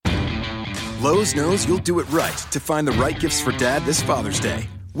Lowe's knows you'll do it right to find the right gifts for Dad this Father's Day.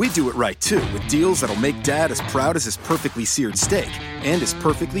 We do it right, too, with deals that'll make Dad as proud as his perfectly seared steak and his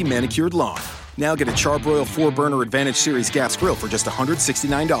perfectly manicured lawn. Now get a Charbroil 4-burner Advantage Series gas grill for just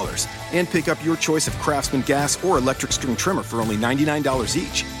 $169. And pick up your choice of Craftsman gas or electric string trimmer for only $99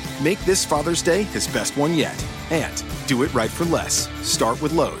 each. Make this Father's Day his best one yet. And do it right for less. Start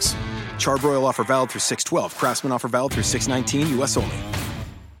with Lowe's. Charbroil offer valid through 6/12. Craftsman offer valid through 6/19. U.S. only.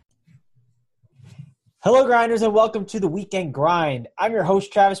 Hello, grinders, and welcome to the Weekend Grind. I'm your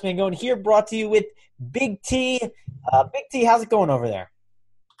host, Travis Mangone, here brought to you with BigT. BigT, how's it going over there?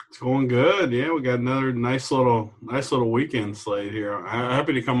 It's going good. Yeah, we got another nice little weekend slate here. I'm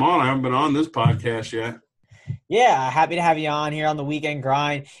happy to come on. I haven't been on this podcast yet. Yeah, happy to have you on here on the Weekend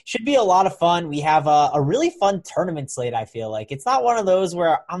Grind. Should be a lot of fun. We have a really fun tournament slate, I feel like. It's not one of those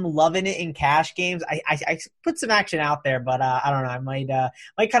where I'm loving it in cash games. I put some action out there, but I don't know. I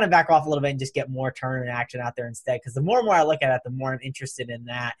might kind of back off a little bit and just get more tournament action out there instead, because the more and more I look at it, the more I'm interested in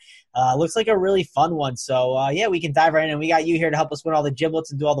that. Looks like a really fun one. So, yeah, we can dive right in. We got you here to help us win all the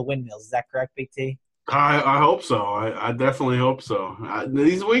giblets and do all the windmills. Is that correct, Big T? I hope so. I definitely hope so.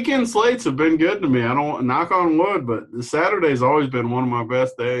 These weekend slates have been good to me. I don't knock on wood, but the Saturday's always been one of my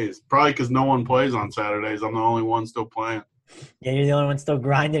best days. Probably because no one plays on Saturdays. I'm the only one still playing. Yeah, you're the only one still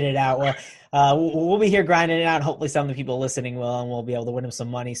grinding it out. Well, we'll be here grinding it out. Hopefully some of the people listening will, and we'll be able to win them some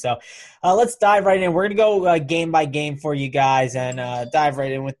money. So let's dive right in. We're going to go game by game for you guys and dive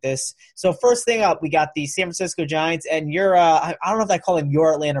right in with this. So first thing up, we got the San Francisco Giants, and you're I don't know if I call them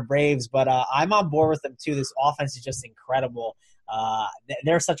your Atlanta Braves, but I'm on board with them too. This offense is just incredible.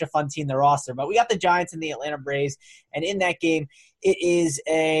 They're such a fun team, their roster. But we got the Giants and the Atlanta Braves, and in that game, it is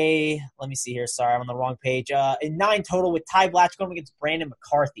let me see here. Sorry, I'm on the wrong page. In 9 total with Ty Blatch going against Brandon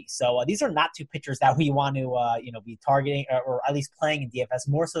McCarthy. So these are not two pitchers that we want to be targeting or at least playing in DFS.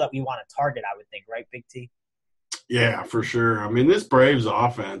 More so that we want to target, I would think, right, Big T? Yeah, for sure. I mean, this Braves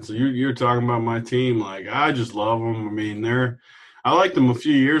offense, you're talking about my team. Like, I just love them. I mean, I liked them a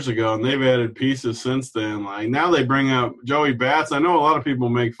few years ago, and they've added pieces since then. Like, now they bring up Joey Bats. I know a lot of people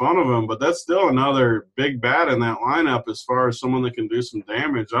make fun of him, but that's still another big bat in that lineup as far as someone that can do some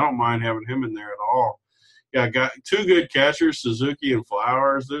damage. I don't mind having him in there at all. Yeah, got 2 good catchers, Suzuki and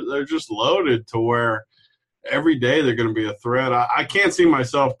Flowers. They're just loaded to where every day they're going to be a threat. I can't see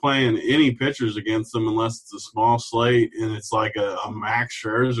myself playing any pitchers against them unless it's a small slate and it's like a Max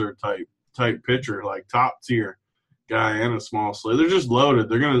Scherzer type pitcher, like top tier guy and a small slate. They're just loaded.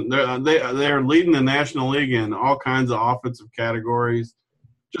 They're leading the National League in all kinds of offensive categories.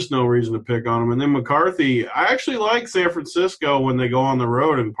 Just no reason to pick on them. And then McCarthy, I actually like San Francisco when they go on the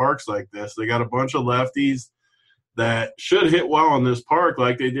road in parks like this. They got a bunch of lefties that should hit well in this park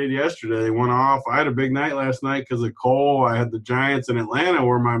like they did yesterday. They went off. I had a big night last night because of Cole. I had the Giants in Atlanta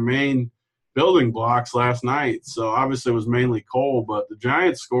were my main building blocks last night. So obviously it was mainly Cole, but the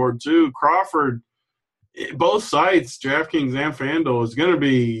Giants scored too. Crawford, both sites, DraftKings and FanDuel, is going to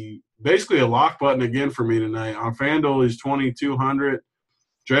be basically a lock button again for me tonight. On FanDuel, he's 2,200.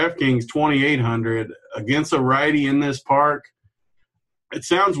 DraftKings, 2,800. Against a righty in this park, it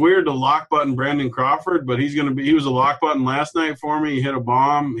sounds weird to lock button Brandon Crawford, but he was a lock button last night for me. He hit a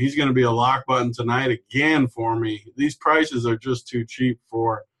bomb. He's going to be a lock button tonight again for me. These prices are just too cheap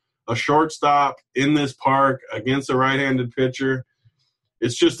for a shortstop in this park against a right-handed pitcher.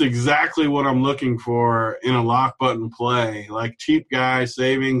 It's just exactly what I'm looking for in a lock button play. Like cheap guy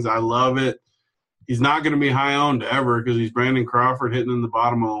savings, I love it. He's not going to be high owned ever because he's Brandon Crawford hitting in the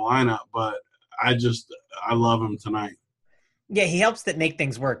bottom of the lineup, but I love him tonight. Yeah, he helps that make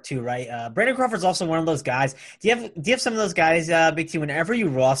things work too, right? Brandon Crawford's also one of those guys. Do you have some of those guys, Big T? Whenever you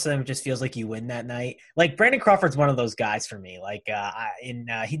roster them, it just feels like you win that night. Like Brandon Crawford's one of those guys for me. Like,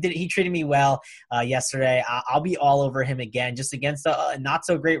 he treated me well yesterday. I'll be all over him again, just against a not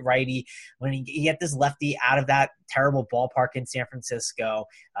so great righty. When he get this lefty out of that terrible ballpark in San Francisco,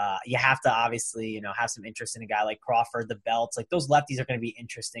 you have to obviously have some interest in a guy like Crawford. The belts, like those lefties are going to be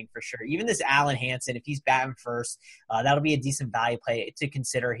interesting for sure. Even this Allen Hansen, if he's batting first, that'll be a decent value play to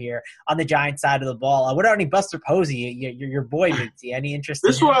consider here on the Giants side of the ball. What about any Buster Posey, your boy, Big T? Any interest?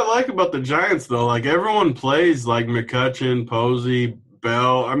 This is what I like about the Giants, though. Like everyone plays like McCutchen, Posey,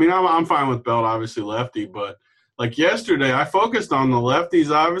 Bell. I mean, I'm fine with Bell, obviously lefty, but like yesterday, I focused on the lefties,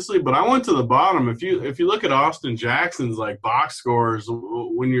 obviously, but I went to the bottom. If you look at Austin Jackson's like box scores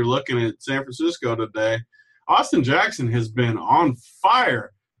when you're looking at San Francisco today, Austin Jackson has been on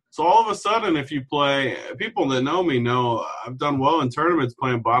fire. So all of a sudden, if you play, people that know me know I've done well in tournaments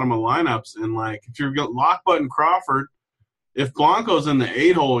playing bottom of lineups. And, like, if you're lock button Crawford, if Blanco's in the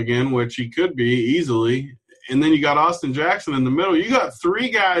 8 hole again, which he could be easily, and then you got Austin Jackson in the middle. You got three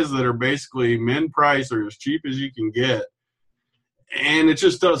guys that are basically min price or as cheap as you can get. And it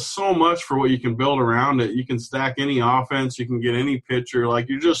just does so much for what you can build around it. You can stack any offense. You can get any pitcher. Like,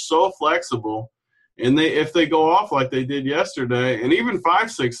 you're just so flexible. And if they go off like they did yesterday, and even 5,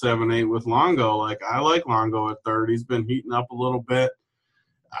 6, 7, 8 with Longo, like, I like Longo at third. He's been heating up a little bit.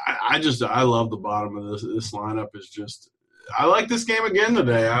 I love the bottom of this lineup. Is just – I like this game again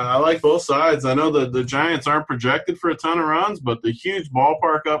today. I like both sides. I know the Giants aren't projected for a ton of runs, but the huge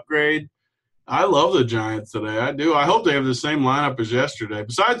ballpark upgrade – I love the Giants today. I do. I hope they have the same lineup as yesterday.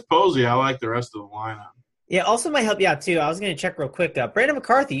 Besides Posey, I like the rest of the lineup. Yeah, also might help you out, too. I was going to check real quick. Brandon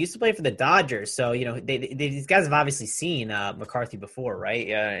McCarthy used to play for the Dodgers, so, these guys have obviously seen McCarthy before, right?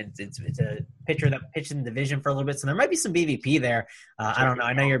 It's a pitcher that pitched in the division for a little bit, so there might be some BVP there. I don't know.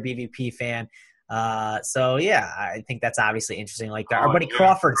 I know you're a BVP fan. So, yeah, I think that's obviously interesting. Like, our buddy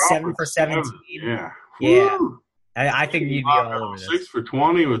Crawford, 7 for 17. Yeah. Yeah. I figured you'd be all over this. 6 for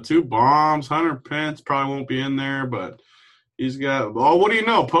 20 with 2 bombs. Hunter Pence probably won't be in there, but he's got – oh, what do you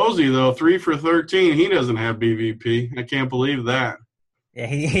know? Posey, though, 3 for 13. He doesn't have BVP. I can't believe that. Yeah,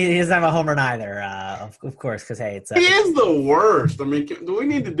 he doesn't have a home run either, of course, because, hey, it's – He is the worst. I mean, do we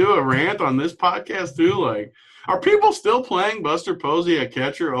need to do a rant on this podcast, too? Like, are people still playing Buster Posey at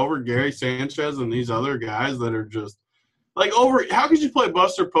catcher over Gary Sanchez and these other guys that are just – like, over, how could you play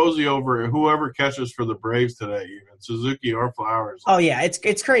Buster Posey over whoever catches for the Braves today, even Suzuki or Flowers? Oh yeah,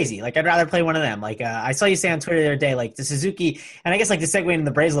 it's crazy. Like, I'd rather play one of them. Like, I saw you say on Twitter the other day, like, the Suzuki, and I guess like to segue into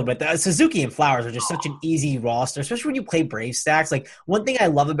the Braves a little bit, the Suzuki and Flowers are just such an easy roster, especially when you play Brave stacks. Like, one thing I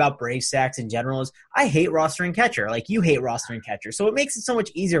love about Brave stacks in general is I hate rostering catcher. Like, you hate rostering catcher, so it makes it so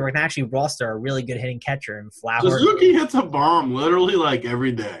much easier when I can actually roster a really good hitting catcher in Flowers. Suzuki hits a bomb literally like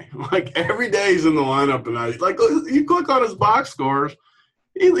every day. Like, every day he's in the lineup, and like you click on his box scores,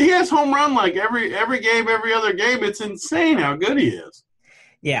 he has home run like every game, every other game. It's insane how good he is.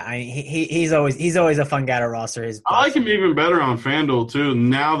 Yeah, I mean, he's always a fun guy to roster. I like him even better on FanDuel too.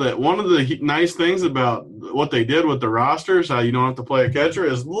 Now that one of the nice things about what they did with the rosters, how you don't have to play a catcher,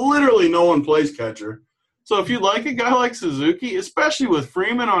 is literally no one plays catcher. So if you like a guy like Suzuki, especially with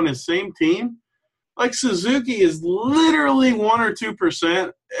Freeman on his same team, like, Suzuki is literally 1 or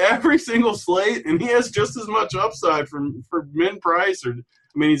 2% every single slate, and he has just as much upside for min price. I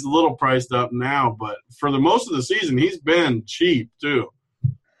mean, he's a little priced up now, but for the most of the season, he's been cheap too.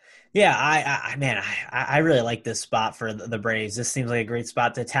 Yeah, I really like this spot for the Braves. This seems like a great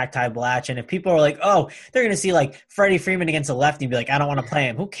spot to attack Ty Blatch. And if people are like, oh, they're going to see like Freddie Freeman against a lefty and be like, I don't want to play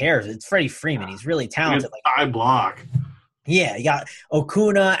him. Who cares? It's Freddie Freeman. He's really talented. Like, Ty block. Yeah, you got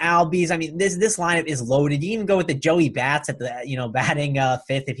Okuna, Albies. I mean, this lineup is loaded. You even go with the Joey Bats at the batting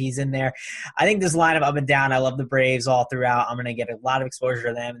fifth if he's in there. I think this lineup up and down. I love the Braves all throughout. I'm going to get a lot of exposure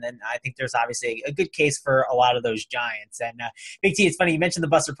to them, and then I think there's obviously a good case for a lot of those Giants. And Big T, it's funny you mentioned the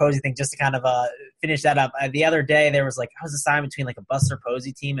Buster Posey thing. Just to kind of finish that up, the other day there was like I was assigned between like a Buster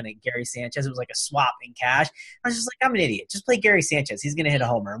Posey team and a Gary Sanchez. It was like a swap in cash. I was just like, I'm an idiot. Just play Gary Sanchez. He's going to hit a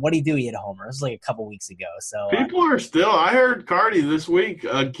homer. And what did he do? He hit a homer. It was like a couple weeks ago. So people are still. I heard Cardi this week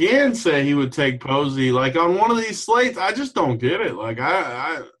again say he would take Posey like on one of these slates. I just don't get it. Like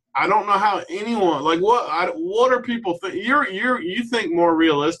I don't know how anyone like what are people think? You think more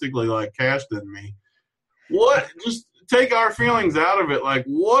realistically like Cash than me. What just take our feelings out of it. Like,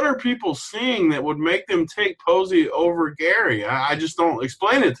 what are people seeing that would make them take Posey over Gary? I just don't.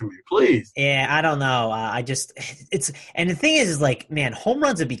 Explain it to me, please. Yeah, I don't know. And the thing is like, man, home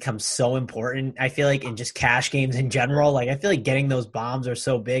runs have become so important, I feel like, in just cash games in general. Like, I feel like getting those bombs are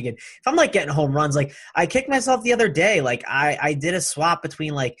so big. And if I'm like getting home runs, like I kicked myself the other day. Like I did a swap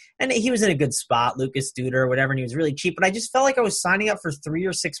between like, and he was in a good spot, Lucas Duda or whatever, and he was really cheap. But I just felt like I was signing up for 3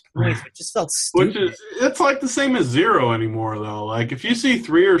 or 6 points, which just felt stupid. It's like the same as 0 anymore, though. Like, if you see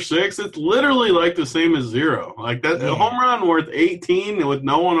 3 or 6, it's literally like the same as 0. Like, that a home run worth 18 with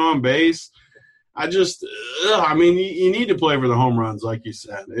no one on base. I mean, you need to play for the home runs, like you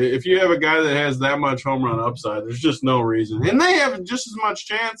said. If you have a guy that has that much home run upside, there's just no reason. And they have just as much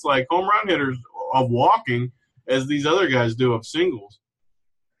chance, like home run hitters, of walking as these other guys do of singles.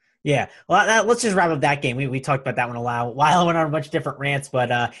 Yeah, well, let's just wrap up that game. We talked about that one a while. I went on a bunch of different rants,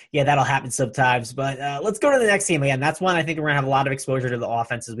 but yeah, that'll happen sometimes. But let's go to the next game again. That's one I think we're going to have a lot of exposure to the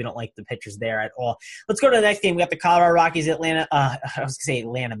offenses. We don't like the pitchers there at all. Let's go to the next game. We got the Colorado Rockies, Atlanta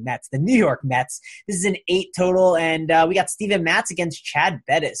Mets, the New York Mets. This is an 8 total, and we got Steven Matz against Chad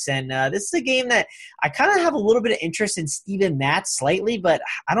Bettis. And this is a game that I kind of have a little bit of interest in Steven Matz slightly, but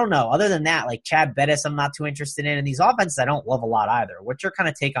I don't know. Other than that, like Chad Bettis, I'm not too interested in. And these offenses I don't love a lot either. What's your kind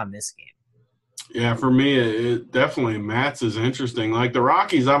of take on this game? Yeah, for me, it definitely Mats is interesting. Like the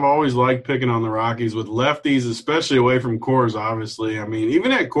Rockies, I've always liked picking on the Rockies with lefties, especially away from Coors, obviously. I mean,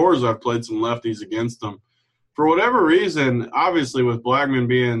 even at Coors, I've played some lefties against them. For whatever reason, obviously with Blackman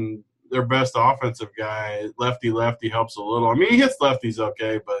being their best offensive guy, lefty helps a little. I mean, he hits lefties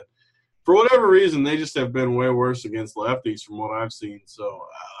okay, but for whatever reason, they just have been way worse against lefties from what I've seen. So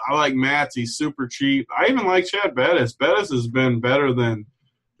I like Mats. He's super cheap. I even like Chad Bettis. Bettis has been better than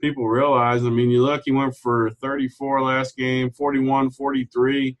people realize. I mean, you look, he went for 34 last game, 41,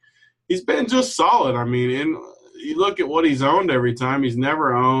 43. He's been just solid. I mean, and you look at what he's owned every time. He's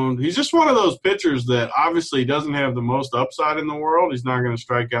never owned. He's just one of those pitchers that obviously doesn't have the most upside in the world. He's not going to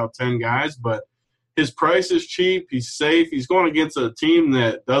strike out 10 guys, but his price is cheap. He's safe. He's going against a team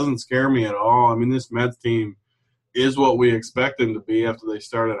that doesn't scare me at all. I mean, this Mets team is what we expect them to be after they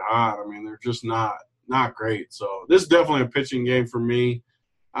started hot. I mean, they're just not great. So this is definitely a pitching game for me.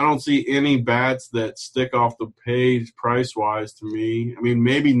 I don't see any bats that stick off the page price-wise to me. I mean,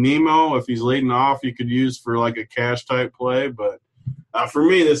 maybe Nemo, if he's leading off, you could use for like a cash-type play. But for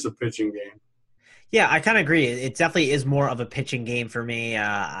me, this is a pitching game. Yeah, I kind of agree. It definitely is more of a pitching game for me.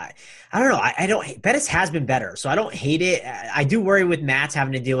 I don't know. I don't. Bettis has been better, so I don't hate it. I do worry with Matt's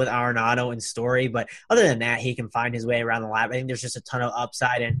having to deal with Arenado and Story, but other than that, he can find his way around the lap. I think there's just a ton of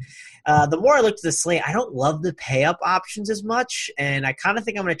upside. And the more I look at the slate, I don't love the pay-up options as much, and I kind of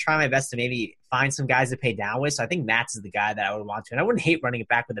think I'm going to try my best to maybe find some guys to pay down with. So I think Matt's is the guy that I would want to, and I wouldn't hate running it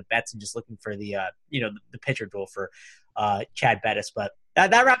back with the bets and just looking for the the pitcher duel for Chad Bettis, but.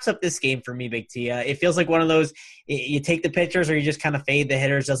 That wraps up this game for me, Big T. It feels like one of those, you take the pitchers or you just kind of fade the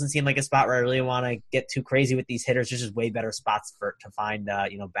hitters. Doesn't seem like a spot where I really want to get too crazy with these hitters. There's just way better spots to find,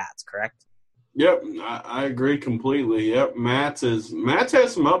 bats, correct? Yep, I agree completely. Yep, Mats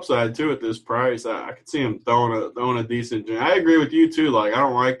has some upside too at this price. I could see him throwing a decent. I agree with you too. Like I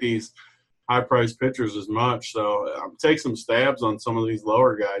don't like these high-priced pitchers as much, so take some stabs on some of these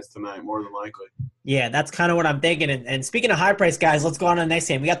lower guys tonight, more than likely. Yeah, that's kind of what I'm thinking. And speaking of high-priced guys, let's go on to the next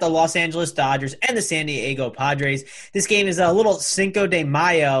game. We got the Los Angeles Dodgers and the San Diego Padres. This game is a little Cinco de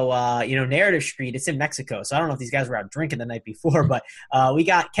Mayo, narrative street. It's in Mexico, so I don't know if these guys were out drinking the night before, but we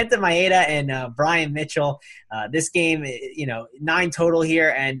got Kenta Maeda and Brian Mitchell. This game, 9 total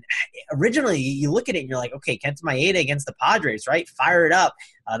here, and originally you look at it and you're like, okay, Kenta Maeda against the Padres, right? Fire it up.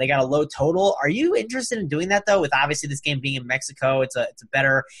 They got a low total. Are you interested in doing that, though, with obviously this game being in Mexico? It's a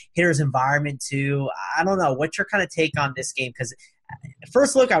better hitter's environment, too. I don't know. What's your kind of take on this game? Because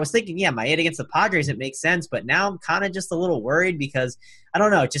first look, I was thinking, yeah, Maeda against the Padres, it makes sense. But now I'm kind of just a little worried because, I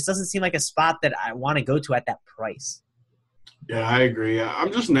don't know, it just doesn't seem like a spot that I want to go to at that price. Yeah, I agree.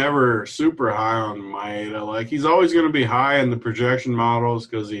 I'm just never super high on Maeda. Like, he's always going to be high in the projection models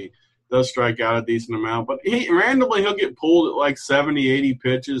because he – does strike out a decent amount, but he'll get pulled at like 70, 80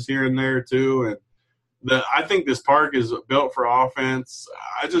 pitches here and there too. And I think this park is built for offense.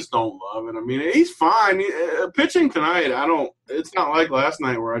 I just don't love it. I mean, he's fine. Pitching tonight, it's not like last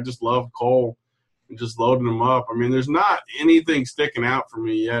night where I just love Cole and just loading him up. I mean, there's not anything sticking out for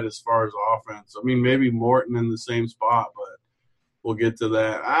me yet as far as offense. I mean, maybe Morton in the same spot, but we'll get to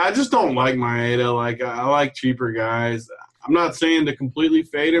that. I just don't like Maeda. Like, I like cheaper guys. I'm not saying to completely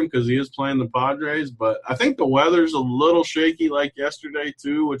fade him because he is playing the Padres, but I think the weather's a little shaky like yesterday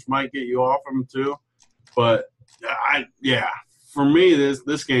too, which might get you off him too. But, for me,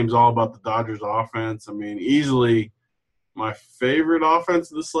 this game's all about the Dodgers offense. I mean, easily my favorite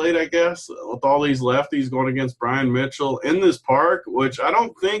offense of the slate, I guess, with all these lefties going against Brian Mitchell in this park, which I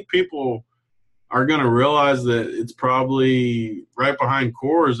don't think people – are going to realize that it's probably right behind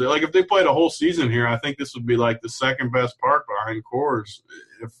Coors. Like, if they played a whole season here, I think this would be like the second best park behind Coors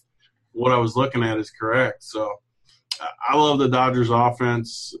if what I was looking at is correct. So I love the Dodgers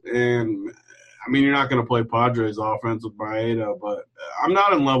offense. And, I mean, you're not going to play Padres offense with Maeda, but I'm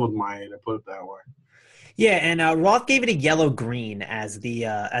not in love with Maeda, put it that way. Yeah, and Roth gave it a yellow-green as the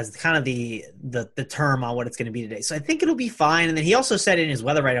kind of the term on what it's going to be today. So I think it'll be fine. And then he also said in his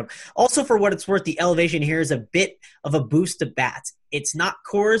weather write-up, also for what it's worth, the elevation here is a bit of a boost to bats. It's not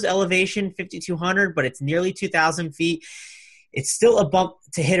Coors elevation, 5,200, but it's nearly 2,000 feet. It's still a bump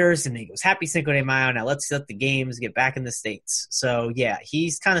to hitters, and he goes, happy Cinco de Mayo. Now let's let the games get back in the States. So, yeah,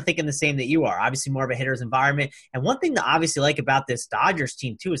 he's kind of thinking the same that you are. Obviously more of a hitter's environment. And one thing to obviously like about this Dodgers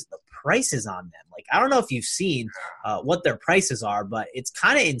team, too, is the prices on them. Like, I don't know if you've seen what their prices are, but it's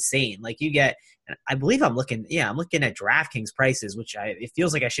kind of insane. Like, you get – I believe I'm looking at DraftKings prices, which it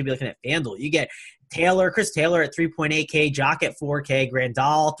feels like I should be looking at FanDuel. You get Chris Taylor at 3.8K, Jock at 4K,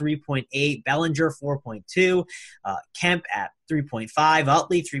 Grandal 3.8, Bellinger 4.2, Kemp at 3.5,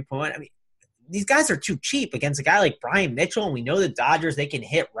 Utley 3.1. I mean, these guys are too cheap against a guy like Brian Mitchell, and we know the Dodgers, they can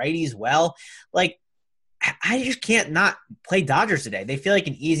hit righties well. Like, I just can't not play Dodgers today. They feel like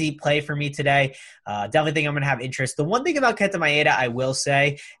an easy play for me today. Definitely think I'm going to have interest. The one thing about Kenta Maeda, I will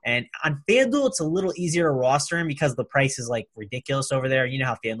say, and on FanDuel, it's a little easier to roster him because the price is like ridiculous over there. You know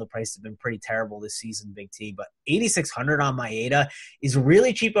how FanDuel prices have been pretty terrible this season, Big T. But $8,600 on Maeda is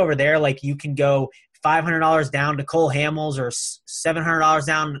really cheap over there. Like, you can go $500 down to Cole Hamels or $700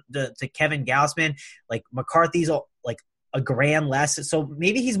 down to Kevin Gausman. Like, McCarthy's like a grand less. So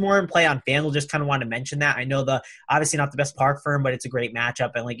maybe he's more in play on FanDuel. Just kind of wanted to mention that. I know obviously not the best park for him, but it's a great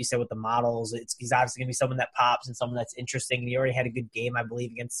matchup. And like you said, with the models, he's obviously going to be someone that pops and someone that's interesting. And he already had a good game, I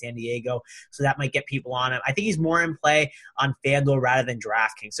believe, against San Diego. So that might get people on him. I think he's more in play on FanDuel rather than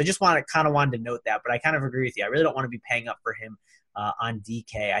DraftKings. So just wanted to note that. But I kind of agree with you. I really don't want to be paying up for him on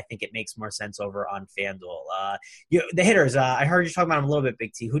DK. I think it makes more sense over on FanDuel. The hitters, I heard you talking about them a little bit,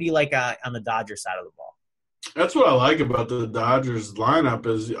 Big T. Who do you like on the Dodgers side of the ball? That's what I like about the Dodgers lineup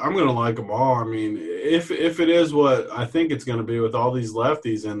is I'm going to like them all. I mean, if it is what I think it's going to be with all these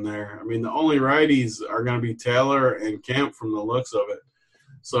lefties in there, I mean, the only righties are going to be Taylor and Kemp from the looks of it.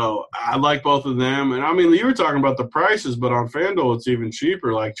 So I like both of them. And, I mean, you were talking about the prices, but on FanDuel it's even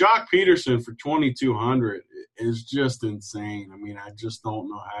cheaper. Like Jock Peterson for $2,200 is just insane. I mean, I just don't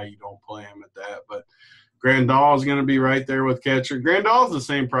know how you don't play him at that. But Grandal is going to be right there with catcher. Grandal is the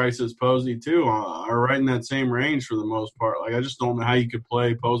same price as Posey, too, are right in that same range for the most part. Like, I just don't know how you could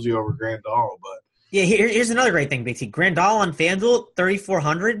play Posey over Grandal. But yeah, here's another great thing, Big T. Grandal on FanDuel,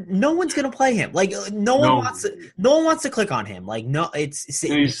 $3,400. No one's gonna play him. Like, no one wants to click on him. Like, no, and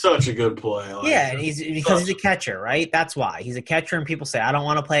he's such a good play. Like, yeah, and because he's a catcher, right? That's why he's a catcher. And people say, I don't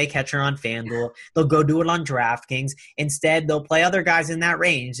want to play a catcher on FanDuel. They'll go do it on DraftKings. Instead, they'll play other guys in that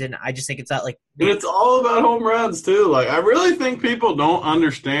range. And I just think it's not like. And it's all about home runs too. Like, I really think people don't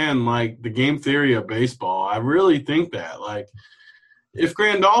understand like the game theory of baseball. I really think that like. If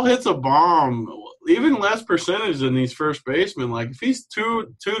Grandal hits a bomb, even less percentage than these first basemen, like if he's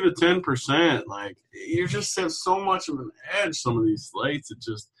 2 to 10%, like you just have so much of an edge. Some of these slates,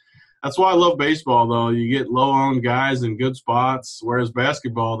 that's why I love baseball. Though you get low-owned guys in good spots, whereas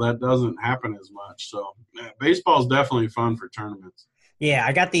basketball that doesn't happen as much. So baseball is definitely fun for tournaments. Yeah,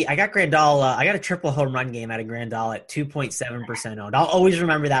 I got Grandal. I got a triple home run game out of Grandal at 2.7% owned. I'll always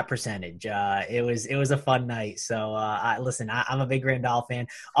remember that percentage. It was a fun night. So listen, I'm a big Grandal fan.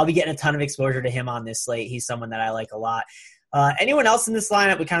 I'll be getting a ton of exposure to him on this slate. He's someone that I like a lot. Anyone else in this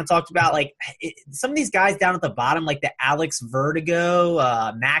lineup we kind of talked about? Like some of these guys down at the bottom, like the Alex Vertigo,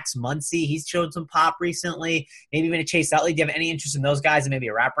 Max Muncy. He's shown some pop recently. Maybe even a Chase Utley. Do you have any interest in those guys and maybe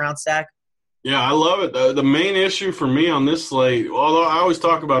a wraparound stack? Yeah, I love it. The main issue for me on this slate, although I always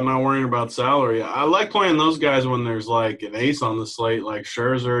talk about not worrying about salary, I like playing those guys when there's like an ace on the slate, like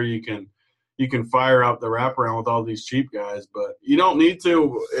Scherzer. You can fire up the wraparound with all these cheap guys, but you don't need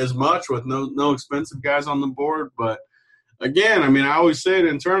to as much with no expensive guys on the board. But again, I mean, I always say it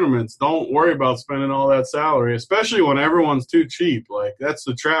in tournaments, don't worry about spending all that salary, especially when everyone's too cheap. Like that's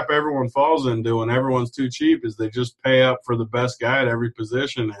the trap everyone falls into when everyone's too cheap is they just pay up for the best guy at every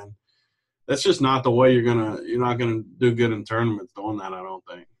position, and that's just not the way you're not gonna do good in tournaments doing that, I don't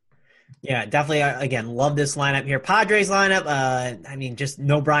think. Yeah, definitely. Again, love this lineup here. Padres lineup. I mean, just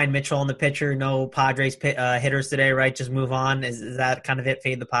no Brian Mitchell on the pitcher, no Padres hitters today, right? Just move on. Is that kind of it?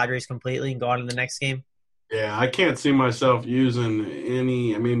 Fade the Padres completely and go on to the next game. Yeah, I can't see myself using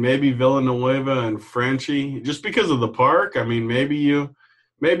any. I mean, maybe Villanueva and Frenchie just because of the park. I mean, maybe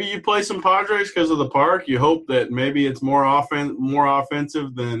you play some Padres because of the park. You hope that maybe it's more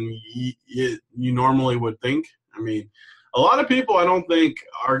offensive than you normally would think. I mean, a lot of people I don't think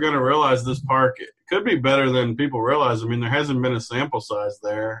are going to realize this park could be better than people realize. I mean, there hasn't been a sample size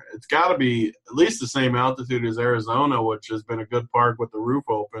there. It's got to be at least the same altitude as Arizona, which has been a good park with the roof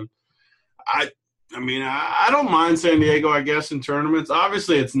open. I mean, I don't mind San Diego, I guess, in tournaments.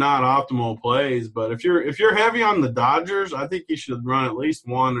 Obviously, it's not optimal plays, but if you're heavy on the Dodgers, I think you should run at least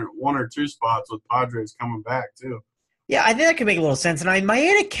one or two spots with Padres coming back too. Yeah, I think that could make a little sense. And I mean,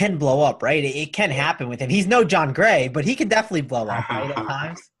 Maeda can blow up, right? It can happen with him. He's no John Gray, but he can definitely blow up, right, at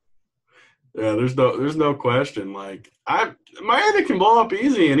times. Yeah, there's no question. Like Maeda can blow up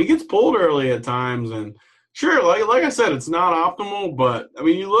easy, and he gets pulled early at times, and sure, like I said, it's not optimal, but, I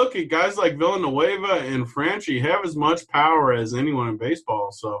mean, you look at guys like Villanueva and Franchi have as much power as anyone in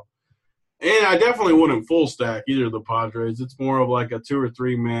baseball. So, and I definitely wouldn't full stack either of the Padres. It's more of like a 2 or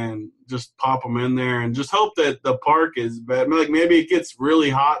 3 man, just pop them in there and just hope that the park is bad. Like maybe it gets really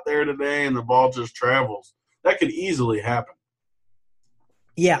hot there today and the ball just travels. That could easily happen.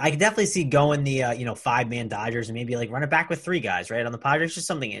 Yeah, I could definitely see going the 5-man Dodgers and maybe like run it back with 3 guys, right? On the Padres, just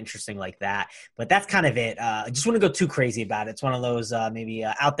something interesting like that. But that's kind of it. I just want to go too crazy about it. It's one of those maybe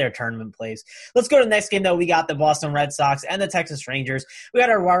out there tournament plays. Let's go to the next game though. We got the Boston Red Sox and the Texas Rangers. We got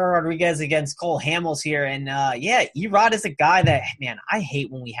Eduardo Rodriguez against Cole Hamels here, and Erod is a guy that, man, I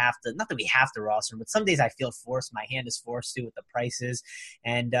hate when we have to. Not that we have to roster him, but some days I feel forced. My hand is forced to with the prices,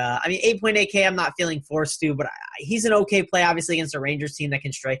 and 8.8K. I'm not feeling forced to, but he's an okay play, obviously against a Rangers team that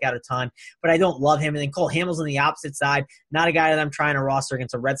can strike out a ton, but I don't love him. And then Cole Hamels on the opposite side, not a guy that I'm trying to roster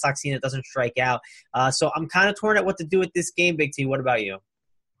against a Red Sox team that doesn't strike out. So I'm kind of torn at what to do with this game, Big T. What about you?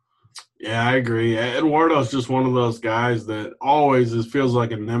 Yeah, I agree. Eduardo's just one of those guys that always feels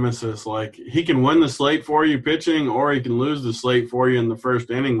like a nemesis. Like, he can win the slate for you pitching, or he can lose the slate for you in the first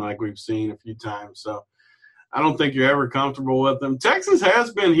inning, like we've seen a few times. So I don't think you're ever comfortable with them. Texas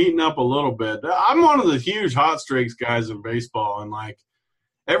has been heating up a little bit. I'm one of the huge hot streaks guys in baseball, and like,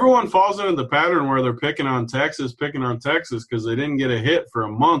 everyone falls into the pattern where they're picking on Texas because they didn't get a hit for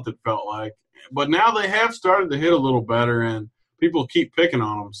a month, it felt like. But now they have started to hit a little better, and people keep picking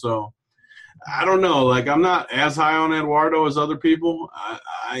on them. So I don't know. Like, I'm not as high on Eduardo as other people.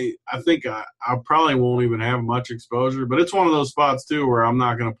 I think I probably won't even have much exposure. But it's one of those spots, too, where I'm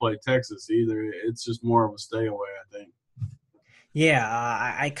not going to play Texas either. It's just more of a stay away, I think. Yeah,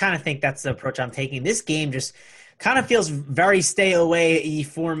 I kind of think that's the approach I'm taking. This game just kind of feels very stay away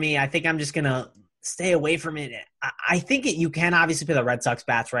for me. I think I'm just going to stay away from it. I think you can obviously play the Red Sox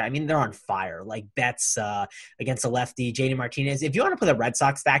bats, right? I mean, they're on fire. Like Betts against a lefty, JD Martinez. If you want to play the Red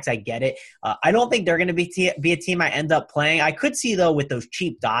Sox backs, I get it. I don't think they're going to be a team I end up playing. I could see, though, with those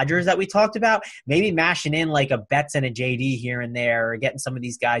cheap Dodgers that we talked about, maybe mashing in like a Betts and a JD here and there, or getting some of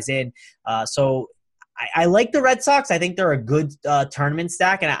these guys in. So I like the Red Sox. I think they're a good tournament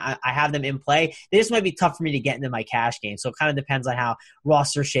stack, and I have them in play. They just might be tough for me to get into my cash game, so it kind of depends on how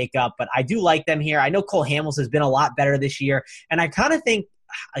rosters shake up. But I do like them here. I know Cole Hamels has been a lot better this year, and I kind of think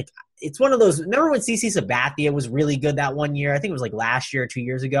like it's one of those. Remember when CC Sabathia was really good that one year? I think it was like last year or 2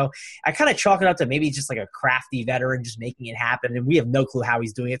 years ago. I kind of chalk it up to maybe just like a crafty veteran just making it happen, and we have no clue how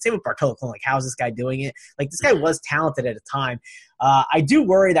he's doing it. Same with Bartolo Colon. Like, how is this guy doing it? Like, this guy was talented at a time. I do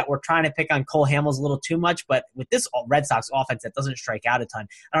worry that we're trying to pick on Cole Hamels a little too much, but with this Red Sox offense that doesn't strike out a ton,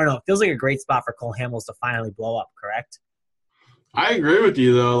 I don't know. It feels like a great spot for Cole Hamels to finally blow up, correct? I agree with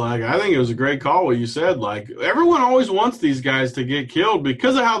you, though. Like, I think it was a great call what you said. Like, everyone always wants these guys to get killed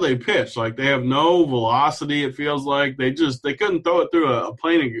because of how they pitch. Like, they have no velocity, it feels like. They couldn't throw it through a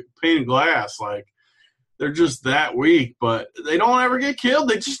pane of glass. Like, they're just that weak, but they don't ever get killed.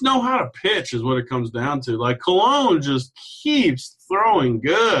 They just know how to pitch is what it comes down to. Like, Cologne just keeps throwing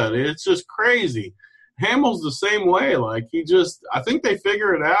good. It's just crazy. Hamill's the same way. Like, I think they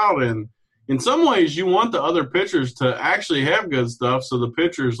figure it out. And in some ways, you want the other pitchers to actually have good stuff so the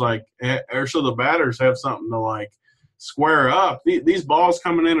pitchers, or so the batters have something to, like, square up. These balls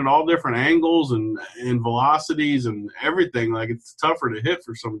coming in at all different angles and velocities and everything. Like, it's tougher to hit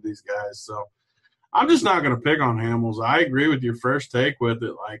for some of these guys. So I'm just not going to pick on Hamels. I agree with your first take with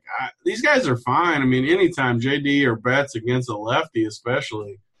it. Like, these guys are fine. I mean, anytime JD or Betts against a lefty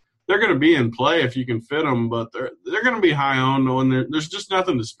especially, they're going to be in play if you can fit them, but they're going to be high on when there's just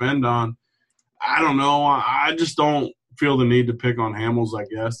nothing to spend on. I don't know. I just don't feel the need to pick on Hamels, I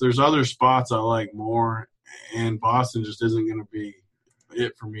guess. There's other spots I like more, and Boston just isn't going to be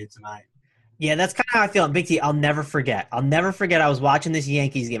it for me tonight. Yeah, that's kind of how I feel. And Big T, I'll never forget. I was watching this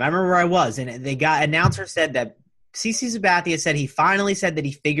Yankees game. I remember where I was, and announcer said that CC Sabathia said he finally said that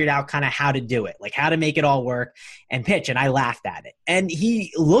he figured out kind of how to do it, like how to make it all work and pitch, and I laughed at it. And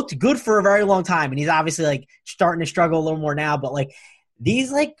he looked good for a very long time, and he's obviously like starting to struggle a little more now, but like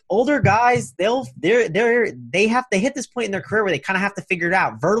these like older guys, they have to hit this point in their career where they kind of have to figure it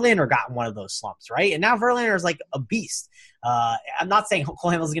out. Verlander got in one of those slumps, right? And now Verlander is like a beast. I'm not saying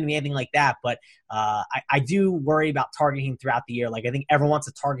Cole Hamels is going to be anything like that, but I do worry about targeting him throughout the year. Like, I think everyone wants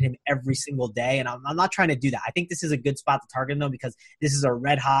to target him every single day, and I'm not trying to do that. I think this is a good spot to target him, though, because this is a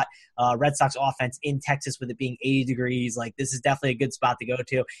red-hot Red Sox offense in Texas with it being 80 degrees. Like, this is definitely a good spot to go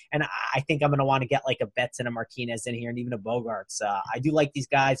to, and I think I'm going to want to get, like, a Betts and a Martinez in here and even a Bogarts. I do like these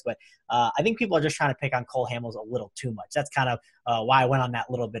guys, but I think people are just trying to pick on Cole Hamels a little too much. That's kind of why I went on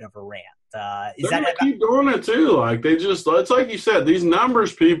that little bit of a rant. They're going to keep doing it too. Like, it's like you said, these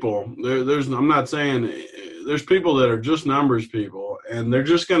numbers people, I'm not saying there's people that are just numbers people, and they're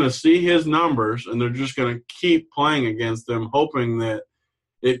just going to see his numbers and they're just going to keep playing against them, hoping that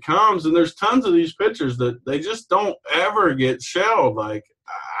it comes. And there's tons of these pitchers that they just don't ever get shelled. Like,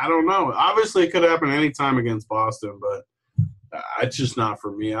 I don't know. Obviously it could happen anytime against Boston, but it's just not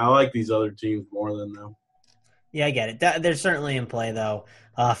for me. I like these other teams more than them. Yeah, I get it. They're certainly in play, though.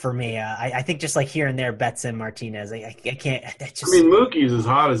 For me, I think just like here and there, Betts and Martinez. I can't. That I just mean, Mookie's as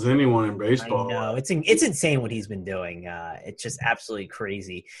hot as anyone in I baseball. know it's insane what he's been doing. It's just absolutely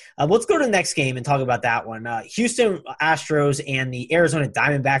crazy. Let's go to the next game and talk about that one. Houston Astros and the Arizona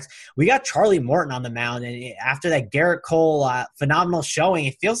Diamondbacks. We got Charlie Morton on the mound, and after that Garrett Cole phenomenal showing,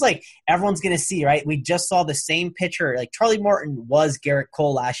 it feels like everyone's going to see. Right, we just saw the same pitcher. Like Charlie Morton was Garrett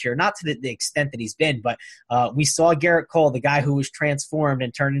Cole last year, not to the extent that he's been, but we saw Garrett Cole, the guy who was transformed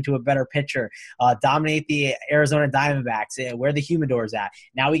and turned into a better pitcher, dominate the Arizona Diamondbacks, where the humidor's at.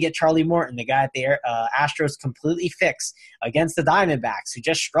 Now we get Charlie Morton, the guy at the Astros, completely fixed against the Diamondbacks, who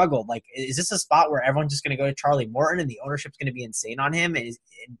just struggled. Like, is this a spot where everyone's just going to go to Charlie Morton and the ownership's going to be insane on him?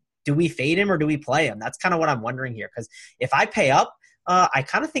 Do we fade him or do we play him? That's kind of what I'm wondering here. Because if I pay up, I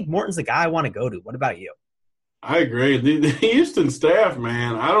kind of think Morton's the guy I want to go to. What about you? I agree. The Houston staff,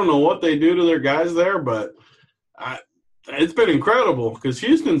 man, I don't know what they do to their guys there, but it's been incredible because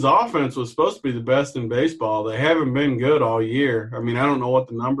Houston's offense was supposed to be the best in baseball. They haven't been good all year. I mean, I don't know what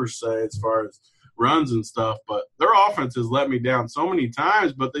the numbers say as far as runs and stuff, but their offense has let me down so many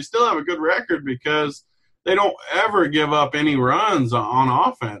times, but they still have a good record because they don't ever give up any runs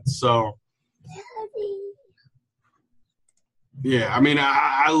on offense. So, yeah, I mean,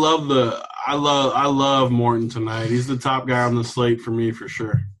 I love Morton tonight. He's the top guy on the slate for me for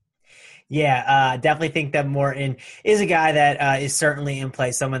sure. Yeah, definitely think that Morton is a guy that is certainly in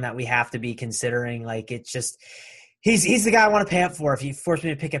play, someone that we have to be considering. Like, it's just he's the guy I want to pay up for. If you force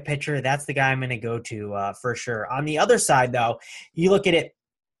me to pick a pitcher, that's the guy I'm going to go to for sure. On the other side, though, you look at it,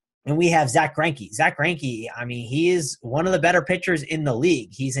 and we have Zach Greinke. Zach Greinke, I mean, he is one of the better pitchers in the league.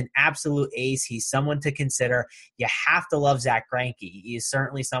 He's an absolute ace. He's someone to consider. You have to love Zach Greinke. He is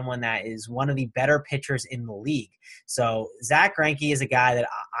certainly someone that is one of the better pitchers in the league. So Zach Greinke is a guy that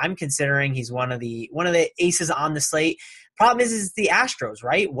I'm considering. He's one of the aces on the slate. Problem is the Astros,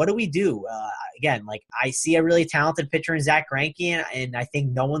 right? What do we do? Again, like I see a really talented pitcher in Zach Greinke, and I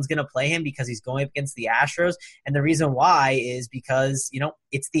think no one's going to play him because he's going up against the Astros. And the reason why is because,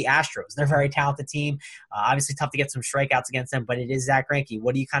 it's the Astros. They're a very talented team. Obviously tough to get some strikeouts against them, but it is Zach Greinke.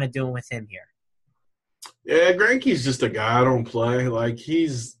 What are you kind of doing with him here? Yeah, Greinke's just a guy I don't play. Like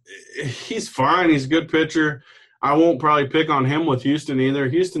he's fine. He's a good pitcher. I won't probably pick on him with Houston either.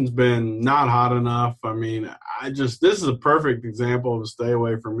 Houston's been not hot enough. I mean, this is a perfect example of a stay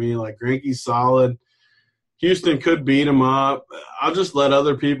away for me. Like Greinke's solid. Houston could beat him up. I'll just let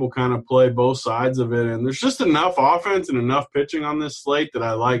other people kind of play both sides of it. And there's just enough offense and enough pitching on this slate that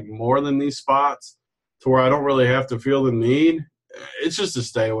I like more than these spots to where I don't really have to feel the need. It's just a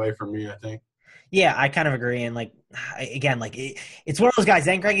stay away for me, I think. Yeah, I kind of agree. And it's one of those guys.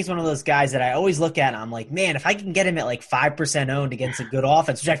 Zach Greinke's one of those guys that I always look at and I'm like, man, if I can get him at like 5% owned against a good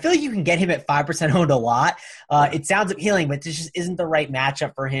offense, which I feel like you can get him at 5% owned a lot. It sounds appealing, but this just isn't the right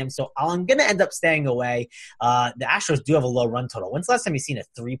matchup for him. So I'm going to end up staying away. The Astros do have a low run total. When's the last time you've seen a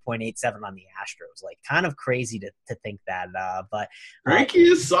 3.87 on the Astros? Like kind of crazy to think that. But Greinke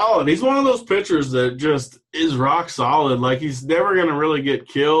is solid. He's one of those pitchers that just is rock solid. Like he's never going to really get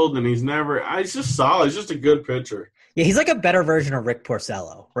killed, and he's just solid. He's just a good pitcher. Yeah, he's like a better version of Rick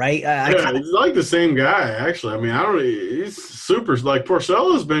Porcello, right? He's like the same guy, actually. I mean, he's super. Like,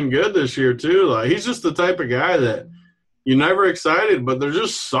 Porcello's been good this year, too. Like, he's just the type of guy that you're never excited, but they're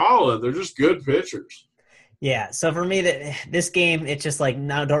just solid. They're just good pitchers. Yeah, so for me, this game, it's just like,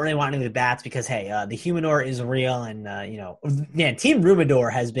 no, don't really want any of the bats because, hey, the humidor is real, and, Team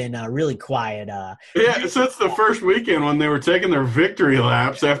Rumidor has been really quiet. Yeah, since the first weekend when they were taking their victory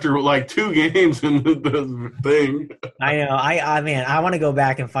laps after, like, 2 games in the thing. I know. I want to go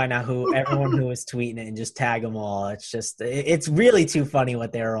back and find out everyone who was tweeting it and just tag them all. It's just, it's really too funny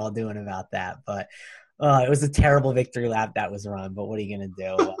what they were all doing about that, but it was a terrible victory lap that was run, but what are you gonna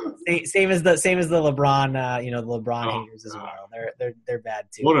do? Same as the LeBron, the LeBron haters as well. They're bad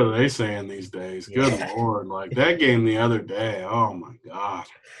too. What are they saying these days? Good Lord! Like that game the other day. Oh my God.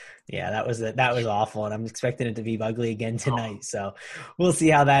 Yeah, that was awful, and I'm expecting it to be ugly again tonight. So we'll see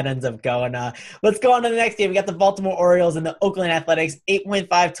how that ends up going. Let's go on to the next game. We got the Baltimore Orioles and the Oakland Athletics,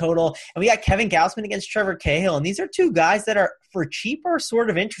 8.5 total, and we got Kevin Gausman against Trevor Cahill, and these are two guys that are for cheap are sort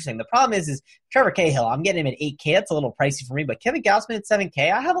of interesting. The problem is Trevor Cahill. I'm getting him at 8K. That's a little pricey for me, but Kevin Gausman at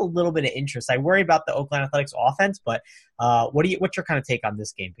 7K. I have a little bit of interest. I worry about the Oakland Athletics offense, but what's your kind of take on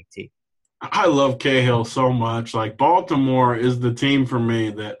this game, Big T? I love Cahill so much. Like, Baltimore is the team for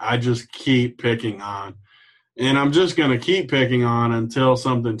me that I just keep picking on. And I'm just going to keep picking on until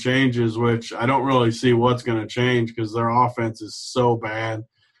something changes, which I don't really see what's going to change because their offense is so bad.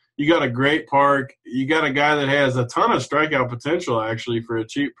 You got a great park. You got a guy that has a ton of strikeout potential, actually, for a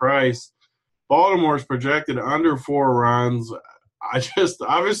cheap price. Baltimore's projected under 4 runs.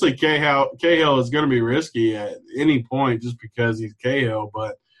 Obviously Cahill is going to be risky at any point just because he's Cahill,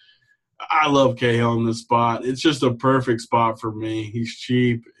 but I love Cahill in this spot. It's just a perfect spot for me. He's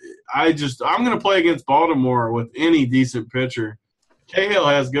cheap. I'm going to play against Baltimore with any decent pitcher. Cahill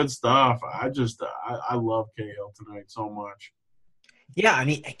has good stuff. I love Cahill tonight so much. Yeah, I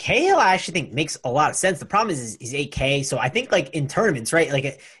mean, Cahill I actually think makes a lot of sense. The problem is he's 8K, so I think like in tournaments, right?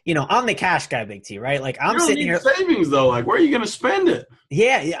 Like, I'm the cash guy, Big T, right? Like I'm sitting here savings though. Like, where are you going to spend it?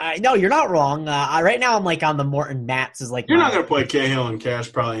 Yeah, I know you're not wrong. Right now I'm like on the Morton Mats is like you're not going to play Cahill in cash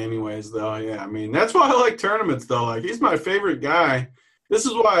probably anyways, though. Yeah, I mean that's why I like tournaments though. Like he's my favorite guy. This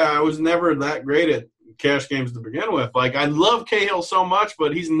is why I was never that great at cash games to begin with. Like I love Cahill so much,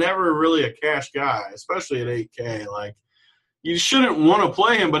 but he's never really a cash guy, especially at 8K. Like. You shouldn't want to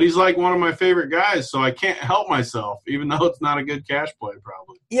play him, but he's like one of my favorite guys, so I can't help myself, even though it's not a good cash play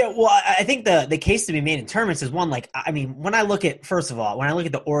probably. Yeah, well, I think the case to be made in tournaments is one, like, I mean, when I look at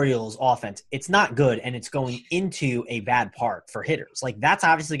the Orioles offense, it's not good, and it's going into a bad park for hitters. Like, that's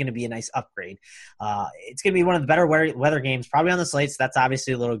obviously going to be a nice upgrade. It's going to be one of the better weather games, probably on the slate, so that's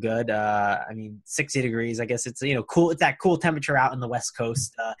obviously a little good. 60 degrees, I guess it's, cool. It's that cool temperature out in the West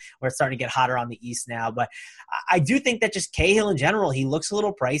Coast where it's starting to get hotter on the East now. But I do think that just Cahill in general, he looks a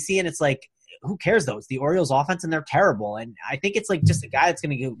little pricey, and it's like, who cares though? It's the Orioles offense and they're terrible. And I think it's like just a guy that's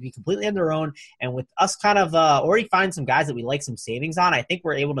going to be completely on their own. And with us kind of already find some guys that we like some savings on, I think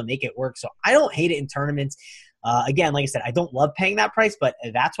we're able to make it work. So I don't hate it in tournaments. Again, like I said, I don't love paying that price, but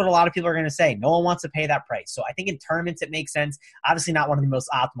that's what a lot of people are going to say. No one wants to pay that price. So I think in tournaments, it makes sense. Obviously not one of the most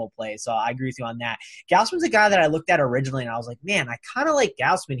optimal plays. So I agree with you on that. Gausman's a guy that I looked at originally and I was like, man, I kind of like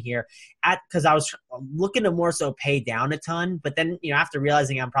Gausman here because I was looking to more so pay down a ton. But then, after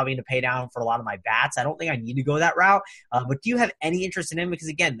realizing I'm probably going to pay down for a lot of my bats, I don't think I need to go that route. But do you have any interest in him? Because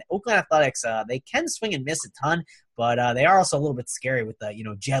again, the Oakland Athletics, they can swing and miss a ton. But they are also a little bit scary with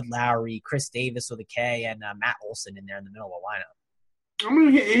Jed Lowry, Chris Davis with a K, and Matt Olson in there in the middle of the lineup. I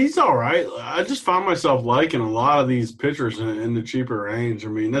mean, he's all right. I just find myself liking a lot of these pitchers in the cheaper range. I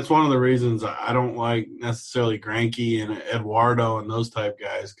mean, that's one of the reasons I don't like necessarily Greinke and Eduardo and those type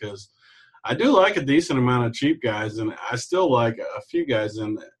guys because I do like a decent amount of cheap guys, and I still like a few guys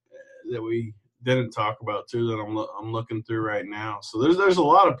that we didn't talk about too that I'm looking through right now. So there's a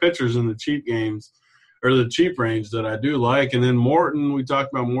lot of pitchers in the cheap games. Or the cheap range that I do like. And then Morton, we talked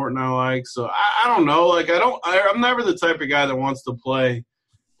about Morton I like. So I don't know. Like I'm never the type of guy that wants to play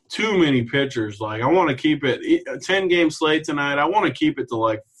too many pitchers. Like I want to keep it a 10-game slate tonight. I want to keep it to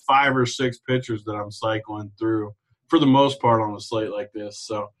like 5 or 6 pitchers that I'm cycling through for the most part on a slate like this.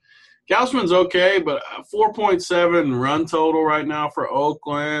 So Gausman's okay, but 4.7 run total right now for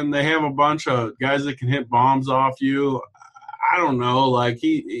Oakland. They have a bunch of guys that can hit bombs off you. I don't know. Like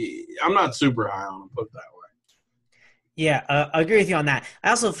I'm not super high on him, put it that way. Yeah, I agree with you on that. I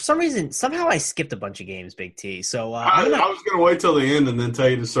also, for some reason, somehow I skipped a bunch of games, Big T. So I was going to wait till the end and then tell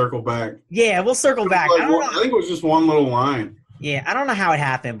you to circle back. Yeah, we'll circle back. Like, I think it was just one little line. Yeah, I don't know how it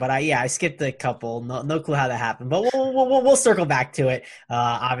happened, but I skipped a couple. No clue how that happened, but we'll circle back to it.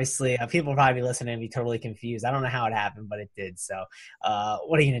 Obviously, people will probably be listening and be totally confused. I don't know how it happened, but it did. So,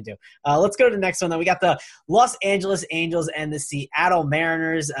 what are you gonna do? Let's go to the next one. Then we got the Los Angeles Angels and the Seattle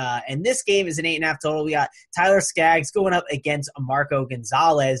Mariners. And this game is an 8.5 total. We got Tyler Skaggs going up against Marco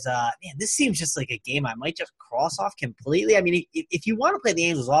Gonzalez. Man, this seems just like a game I might just cross off completely. I mean, if you want to play the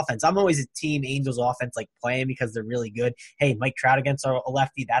Angels offense, I'm always a team Angels offense like playing because they're really good. Hey, Mike Trout against a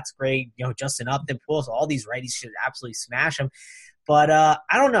lefty, that's great. Justin Upton, Pujols, all these righties should absolutely smash him. But I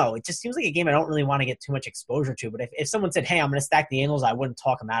don't know. It just seems like a game I don't really want to get too much exposure to. But if someone said, hey, I'm going to stack the Angels, I wouldn't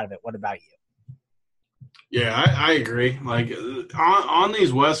talk them out of it. What about you? Yeah, I agree. Like on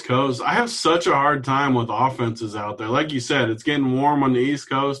these West Coast, I have such a hard time with offenses out there. Like you said, it's getting warm on the East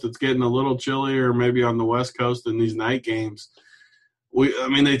Coast. It's getting a little chillier maybe on the West Coast in these night games.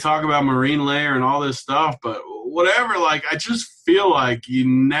 They talk about marine layer and all this stuff, but whatever, like I just feel like you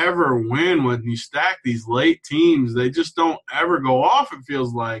never win when you stack these late teams. They just don't ever go off, it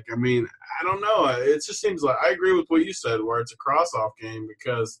feels like. I mean, I don't know. It just seems like I agree with what you said where it's a cross-off game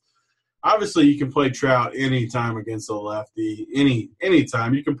because obviously you can play Trout anytime against a lefty,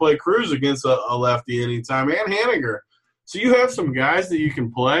 anytime. You can play Cruz against a lefty anytime and Haniger. So you have some guys that you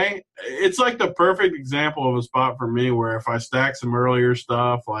can play. It's like the perfect example of a spot for me where if I stack some earlier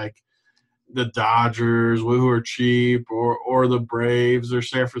stuff like the Dodgers, who are cheap, or the Braves or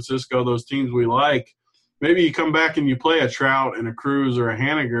San Francisco, those teams we like, maybe you come back and you play a Trout and a Cruz or a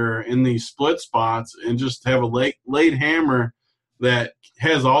Haniger in these split spots and just have a late hammer that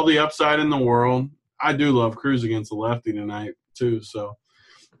has all the upside in the world. I do love Cruz against a lefty tonight too, so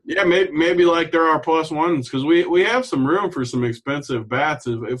Yeah, maybe like there are plus ones because we have some room for some expensive bats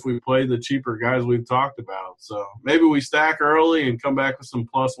if we play the cheaper guys we've talked about. So maybe we stack early and come back with some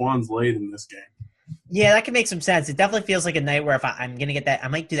plus ones late in this game. Yeah, that can make some sense. It definitely feels like a night where if I'm going to get that, I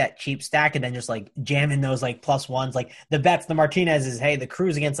might do that cheap stack and then just like jam in those like plus ones, like the bets, the Martinez is, hey, the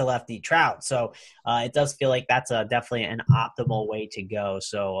Cruz against the lefty Trout. So it does feel like that's definitely an optimal way to go.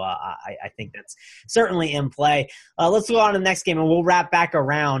 So I think that's certainly in play. Let's go on to the next game and we'll wrap back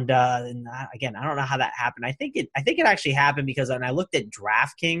around. And again, I don't know how that happened. I think it actually happened because when I looked at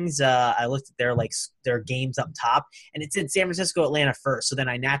DraftKings, I looked at their games up top and it said San Francisco, Atlanta first. So then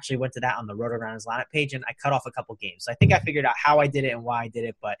I naturally went to that on the RotoGrinders lineup page and I cut off a couple games. So I think I figured out how I did it and why I did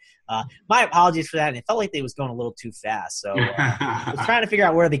it, but my apologies for that. And it felt like they was going a little too fast. So I was trying to figure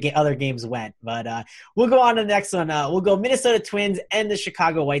out where the other games went, but we'll go on to the next one. We'll go Minnesota Twins and the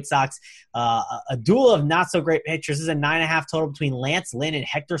Chicago White Sox. A duel of not so great pitchers. This is a 9.5 total between Lance Lynn and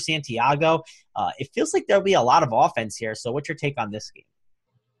Hector Santiago. It feels like there'll be a lot of offense here. So what's your take on this game?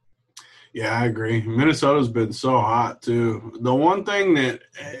 Yeah, I agree. Minnesota's been so hot, too. The one thing that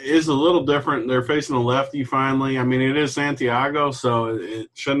is a little different, they're facing a lefty finally. I mean, it is Santiago, so it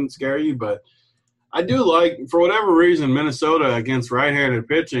shouldn't scare you. But I do like, for whatever reason, Minnesota against right-handed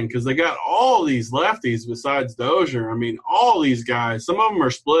pitching because they got all these lefties besides Dozier. I mean, all these guys. Some of them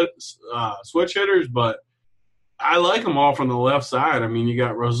are switch hitters, but I like them all from the left side. I mean, you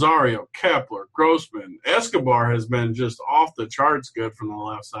got Rosario, Kepler, Grossman. Escobar has been just off the charts good from the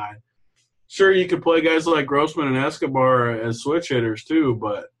left side. Sure, you could play guys like Grossman and Escobar as switch hitters too,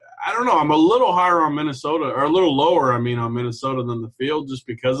 but I don't know. I'm a little higher on Minnesota, or a little lower, on Minnesota than the field just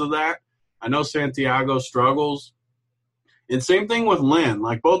because of that. I know Santiago struggles. And same thing with Lynn.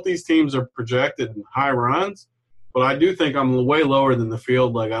 Like, both these teams are projected in high runs, but I do think I'm way lower than the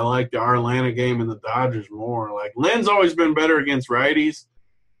field. Like, I like the Atlanta game and the Dodgers more. Like, Lynn's always been better against righties.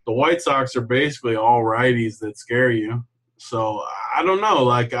 The White Sox are basically all righties that scare you. So, I don't know.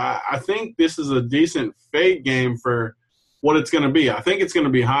 Like, I think this is a decent fade game for what it's going to be. I think it's going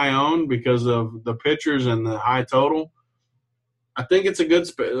to be high-owned because of the pitchers and the high total. I think it's a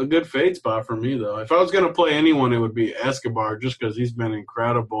good fade spot for me, though. If I was going to play anyone, it would be Escobar just because he's been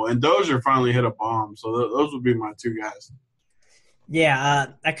incredible. And Dozier finally hit a bomb. So, those would be my two guys. Yeah,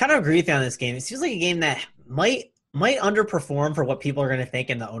 I kind of agree with you on this game. It seems like a game that might underperform for what people are going to think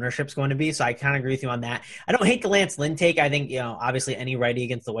and the ownership's going to be. So I kind of agree with you on that. I don't hate the Lance Lynn take. I think, obviously any righty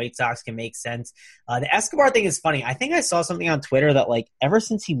against the White Sox can make sense. The Escobar thing is funny. I think I saw something on Twitter that, like, ever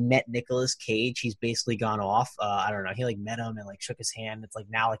since he met Nicolas Cage, he's basically gone off. I don't know. He, like, met him and, like, shook his hand. It's, like,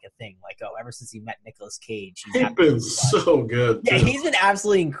 now, like, a thing. Like, ever since he met Nicolas Cage. He's been so good, too. Yeah, he's been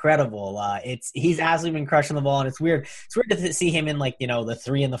absolutely incredible. He's absolutely been crushing the ball, and it's weird. It's weird to see him in, like, the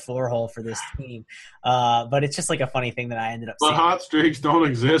 3 and the 4 hole for this team. But it's just, like, a funny thing that I ended up seeing. But hot streaks don't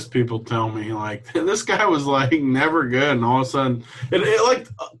exist, people tell me. Like, this guy was, like, never good, and all of a sudden, like,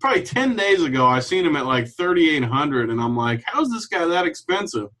 probably 10 days ago, I seen him at, like, 3,800, and I'm like, how's this guy that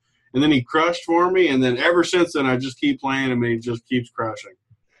expensive? And then he crushed for me, and then ever since then, I just keep playing him, and he just keeps crushing.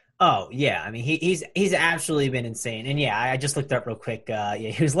 Oh, yeah. I mean, he's absolutely been insane. And, yeah, I just looked up real quick.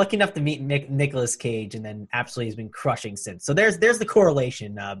 He was lucky enough to meet Nicolas Cage, and then absolutely has been crushing since. So there's the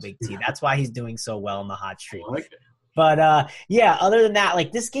correlation, Big T. That's why he's doing so well in the hot streak. I like it. But, yeah, other than that,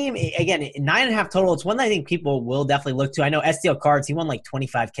 like, this game, again, 9.5 total, it's one that I think people will definitely look to. I know STL Cards, he won, like,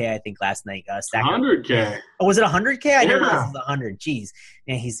 $25K, I think, last night. 100K. Oh, was it 100K? I didn't realize it was 100. Jeez.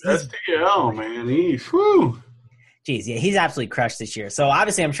 Yeah, he's STL, man. Whew. Jeez, yeah, he's absolutely crushed this year. So,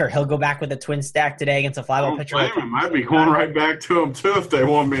 obviously, I'm sure he'll go back with a twin stack today against a fly ball pitcher. I'd be going right back to him, too, if they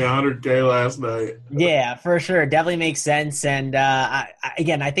won me 100K last night. Yeah, for sure. Definitely makes sense. And,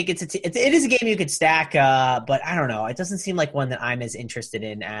 again, I think it is a game you could stack, but I don't know. It doesn't seem like one that I'm as interested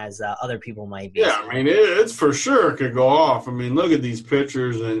in as other people might be. Yeah, I mean, it's for sure could go off. I mean, look at these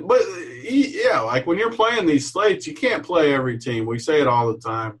pitchers. But like when you're playing these slates, you can't play every team. We say it all the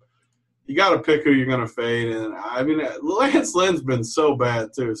time. You got to pick who you're going to fade. And, I mean, Lance Lynn's been so bad,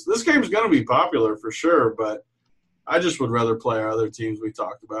 too. So this game's going to be popular for sure, but I just would rather play our other teams we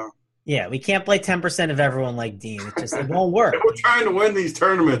talked about. Yeah, we can't play 10% of everyone like Dean. It won't work. We're trying to win these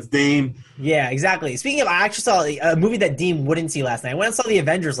tournaments, Dean. Yeah, exactly. Speaking of, I actually saw a movie that Dean wouldn't see last night. I went and saw The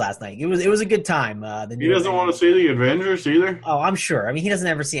Avengers last night. It was a good time. He doesn't want to see The Avengers either? Oh, I'm sure. I mean, he doesn't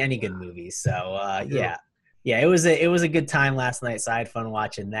ever see any good movies. So, yeah. Yeah, it was a good time last night, so I had fun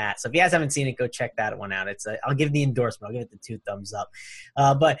watching that. So if you guys haven't seen it, go check that one out. I'll give the endorsement. I'll give it the 2 thumbs up.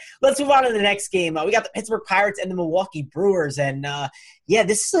 But let's move on to the next game. We got the Pittsburgh Pirates and the Milwaukee Brewers, and Yeah,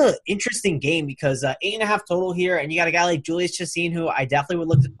 this is an interesting game because 8.5 total here, and you got a guy like Julius Chassin who I definitely would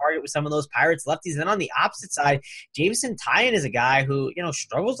look to target with some of those Pirates lefties. And then on the opposite side, Jameson Taillon is a guy who,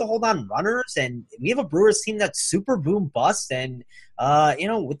 struggles to hold on runners, and we have a Brewers team that's super boom bust. And,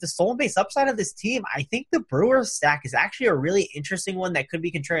 with the stolen base upside of this team, I think the Brewers stack is actually a really interesting one that could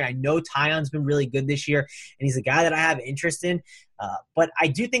be contrarian. I know Taillon's been really good this year, and he's a guy that I have interest in. But I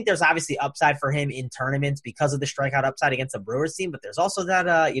do think there's obviously upside for him in tournaments because of the strikeout upside against the Brewers team. But there's also that,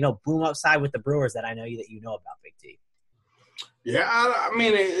 boom upside with the Brewers that I know that you know about, Big T. Yeah, I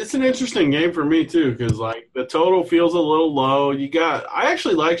mean, it's an interesting game for me too because the total feels a little low. I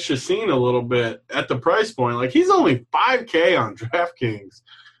actually like Chassin a little bit at the price point. He's only $5K on DraftKings.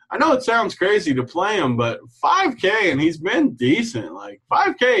 I know it sounds crazy to play him, but $5K and he's been decent.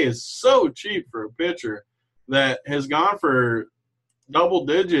 $5K is so cheap for a pitcher that has gone for double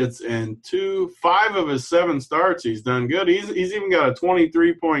digits and 5 of his 7 starts he's done good. He's even got a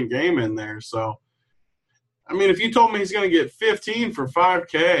 23-point game in there. So, I mean, if you told me he's going to get 15 for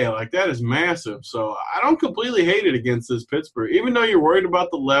 $5K, that is massive. So I don't completely hate it against this Pittsburgh, even though you're worried about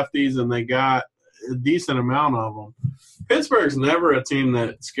the lefties and they got a decent amount of them. Pittsburgh's never a team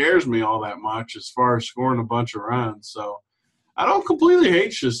that scares me all that much as far as scoring a bunch of runs. So I don't completely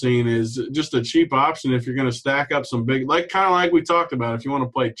hate Chassin as just a cheap option if you're going to stack up some big, kind of like we talked about, if you want to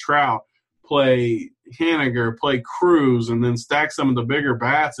play Trout, play Haniger, play Cruz, and then stack some of the bigger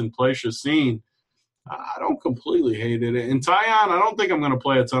bats and play Chassin. I don't completely hate it. And Taillon, I don't think I'm going to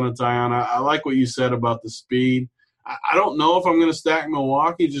play a ton of Taillon. I like what you said about the speed. I don't know if I'm going to stack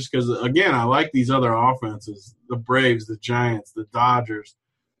Milwaukee just because, again, I like these other offenses, the Braves, the Giants, the Dodgers,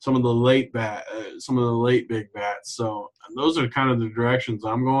 some of the late big bats. So those are kind of the directions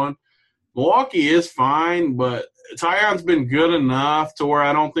I'm going. Milwaukee is fine, but Taillon's been good enough to where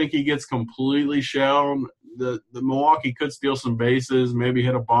I don't think he gets completely shelled. The Milwaukee could steal some bases, maybe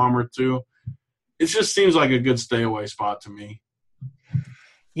hit a bomb or two. It just seems like a good stay-away spot to me.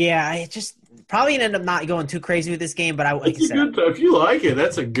 Yeah, I just probably end up not going too crazy with this game, but if you like it,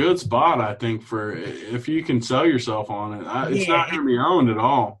 that's a good spot, I think, for if you can sell yourself on it. It's not going to be owned at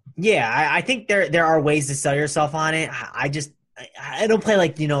all. Yeah, I think there are ways to sell yourself on it. I don't play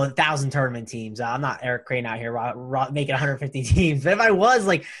 1,000 tournament teams. I'm not Eric Crane out here making 150 teams. But if I was,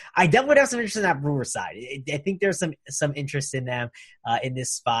 I definitely would have some interest in that Brewers side. I think there's some interest in them in this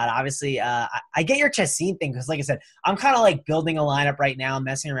spot. Obviously, I get your Chassin thing because, like I said, I'm kind of building a lineup right now,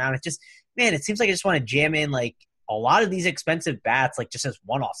 messing around. It seems like I just want to jam in a lot of these expensive bats, just as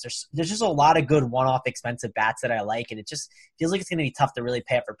one-offs. There's just a lot of good one-off expensive bats that I like, and it just feels like it's going to be tough to really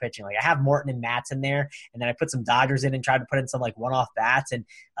pay up for pitching. I have Morton and Matz in there, and then I put some Dodgers in and tried to put in some one-off bats, and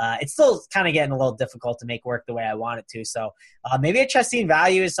it's still kind of getting a little difficult to make work the way I want it to. So maybe a Chassin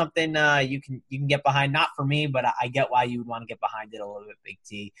value is something you can get behind. Not for me, but I get why you would want to get behind it a little bit, Big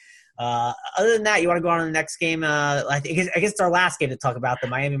T. Other than that, you want to go on to the next game? I guess it's our last game to talk about, the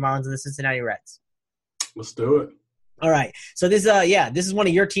Miami Marlins and the Cincinnati Reds. Let's do it. All right. So this is one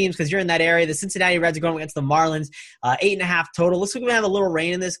of your teams because you're in that area. The Cincinnati Reds are going against the Marlins, 8.5 total. Looks like we're going to have a little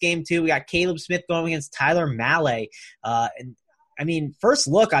rain in this game too. We got Caleb Smith going against Tyler Mahle. And I mean, first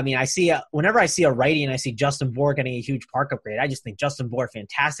look, I see whenever I see a righty and I see Justin Bour getting a huge park upgrade, I just think Justin Bour,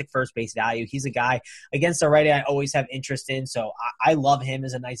 fantastic first base value. He's a guy against a righty I always have interest in, so I love him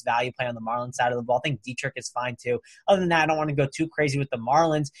as a nice value play on the Marlins side of the ball. I think Dietrich is fine too. Other than that, I don't want to go too crazy with the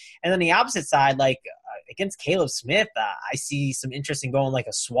Marlins. And then the opposite side, against Caleb Smith, I see some interest in going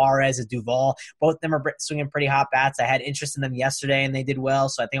a Suarez, a Duvall. Both of them are swinging pretty hot bats. I had interest in them yesterday, and they did well,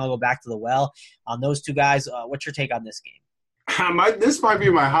 so I think I'll go back to the well on those two guys. What's your take on this game? This might be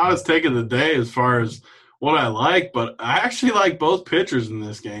my hottest take of the day as far as what I like, but I actually like both pitchers in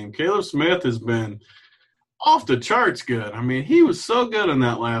this game. Caleb Smith has been off the charts good. I mean, he was so good in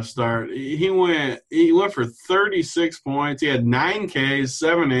that last start. He went for 36 points. He had 9 Ks,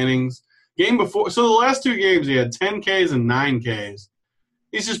 7 innings. Game before, so the last 2 games he had 10 Ks and 9 Ks.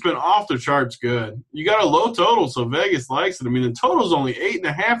 He's just been off the charts good. You got a low total, so Vegas likes it. I mean, the total's only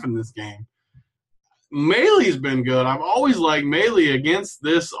 8.5 in this game. Maley's been good. I've always liked Maley against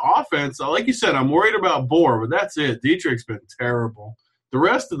this offense. Like you said, I'm worried about Bour, but that's it. Dietrich's been terrible. The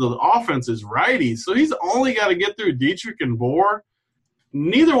rest of the offense is righty, so he's only got to get through Dietrich and Bour.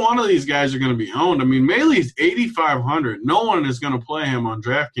 Neither one of these guys are going to be owned. I mean, Maley's 8,500. No one is going to play him on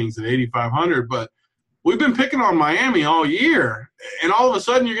DraftKings at 8,500, but we've been picking on Miami all year, and all of a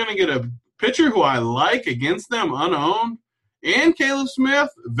sudden you're going to get a pitcher who I like against them unowned. And Caleb Smith,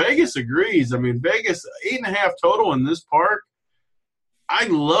 Vegas agrees. I mean, Vegas, 8.5 total in this park. I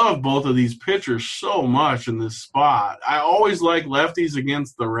love both of these pitchers so much in this spot. I always like lefties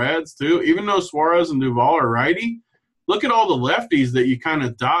against the Reds, too. Even though Suarez and Duvall are righty, look at all the lefties that you kind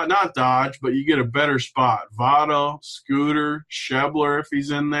of not dodge, but you get a better spot. Votto, Scooter, Schebler if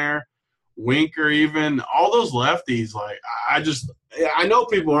he's in there, Winker even, all those lefties. Like I know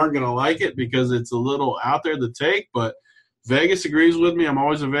people aren't going to like it because it's a little out there to take, but Vegas agrees with me. I'm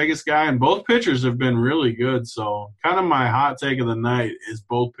always a Vegas guy, and both pitchers have been really good. So kind of my hot take of the night is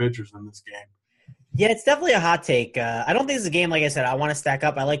both pitchers in this game. Yeah, it's definitely a hot take. I don't think it's a game, like I said, I want to stack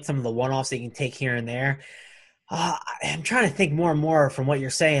up. I like some of the one-offs that you can take here and there. I'm trying to think more and more from what you're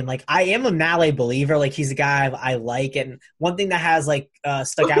saying. Like, I am a Malley believer. Like, he's a guy I like. And one thing that has, like,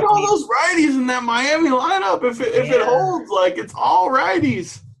 stuck Look out at to all me. those righties in that Miami lineup. If it holds, like, it's all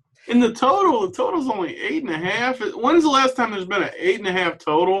righties. In the total's only 8.5. When is the last time there's been an 8.5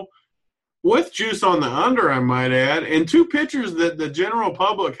 total? With juice on the under, I might add. And two pitchers that the general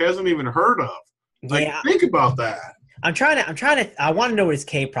public hasn't even heard of. Like, think about that. I want to know what his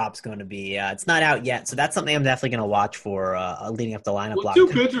K prop's going to be. It's not out yet, so that's something I'm definitely going to watch for leading up the lineup block. Two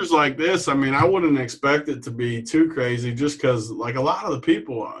pitchers like this, I mean, I wouldn't expect it to be too crazy just because, like, a lot of the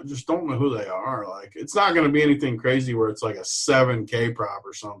people just don't know who they are. Like, it's not going to be anything crazy where it's like a 7 K prop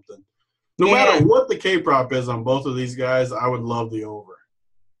or something. No matter what the K prop is on both of these guys, I would love the over.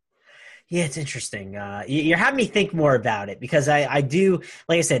 Yeah, it's interesting. You're having me think more about it because I do,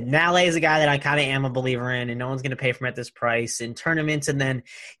 like I said, Malley is a guy that I kind of am a believer in, and no one's going to pay for him at this price in tournaments. And then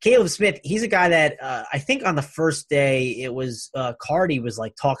Caleb Smith, he's a guy that I think on the first day it was Cardi was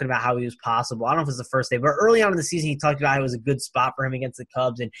like talking about how he was possible. I don't know if it was the first day, but early on in the season he talked about how it was a good spot for him against the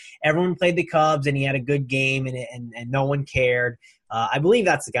Cubs, and everyone played the Cubs, and he had a good game, and no one cared. I believe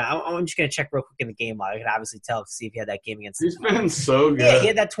that's the guy. I'm just going to check real quick in the game log. I could obviously tell to see if he had that game against He's been so good. Yeah, he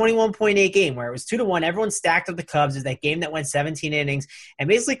had that 21.8 game where it was 2-1. Everyone stacked up the Cubs. Is that game that went 17 innings. And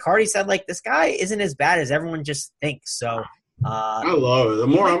basically Cardi said, like, this guy isn't as bad as everyone just thinks. So I love it. The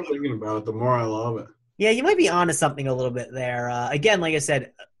more I'm thinking about it, the more I love it. Yeah, you might be onto something a little bit there. Again, like I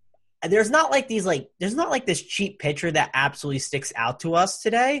said, there's not this cheap pitcher that absolutely sticks out to us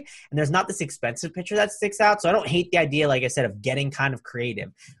today, and there's not this expensive pitcher that sticks out. So I don't hate the idea, like I said, of getting kind of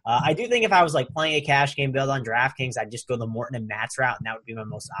creative. I do think if I was like playing a cash game build on DraftKings, I'd just go the Morton and Matz route, and that would be my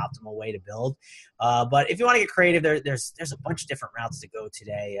most optimal way to build. But if you want to get creative, there's a bunch of different routes to go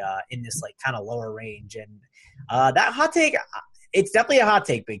today in this like kind of lower range, and that hot take. It's definitely a hot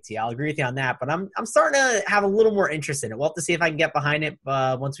take, Big T. I'll agree with you on that, but I'm starting to have a little more interest in it. We'll have to see if I can get behind it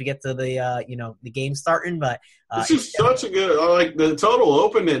once we get to the the game starting. But this is such a good. Like the total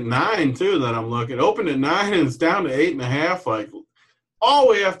opened at 9 too. That I'm looking opened at 9 and it's down to 8.5. Like all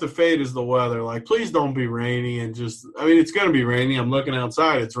we have to fade is the weather. Like please don't be rainy and just. I mean it's going to be rainy. I'm looking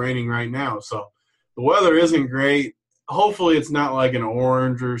outside. It's raining right now, so the weather isn't great. Hopefully it's not like an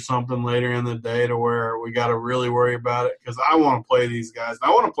orange or something later in the day to where we got to really worry about it because I want to play these guys. I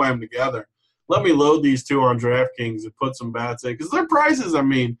want to play them together. Let me load these two on DraftKings and put some bats in because their prices, I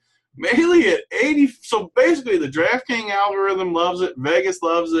mean, mainly at 80. So basically the DraftKings algorithm loves it. Vegas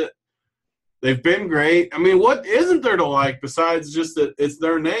loves it. They've been great. I mean, what isn't there to like besides just that it's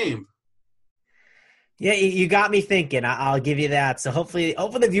their name? Yeah, you got me thinking. I'll give you that. So hopefully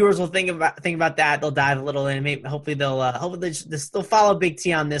the viewers will think about that. They'll dive a little in. Maybe hopefully they'll follow Big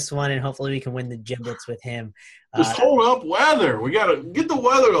T on this one, and hopefully we can win the giblets with him. Just hold up weather. We got to get the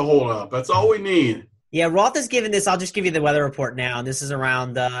weather to hold up. That's all we need. Yeah, Roth is giving this. I'll just give you the weather report now. And this is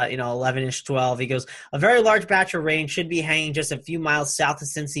around 11-ish, 12. He goes, a very large batch of rain should be hanging just a few miles south of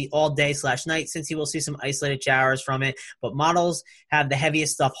Cincy all day / night. Cincy will see some isolated showers from it, but models have the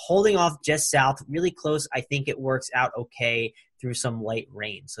heaviest stuff holding off just south, really close. I think it works out okay through some light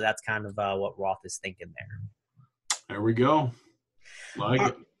rain. So that's kind of what Roth is thinking there. There we go. Like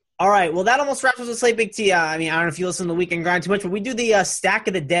it. All right, well, that almost wraps up the slate, Big T. I mean, I don't know if you listen to the Weekend Grind too much, but we do the stack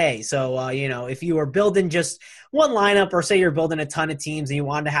of the day. So, if you were building just one lineup or say you're building a ton of teams and you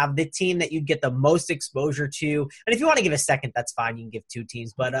wanted to have the team that you'd get the most exposure to, and if you want to give a second, that's fine. You can give 2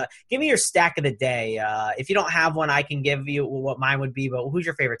 teams. But give me your stack of the day. If you don't have one, I can give you what mine would be. But who's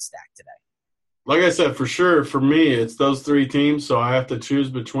your favorite stack today? Like I said, for sure, for me, it's those 3 teams, so I have to choose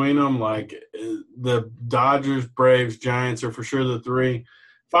between them. Like the Dodgers, Braves, Giants are for sure the 3.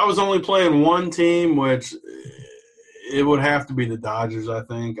 If I was only playing one team, which it would have to be the Dodgers, I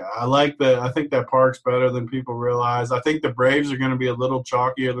think. I think that park's better than people realize. I think the Braves are going to be a little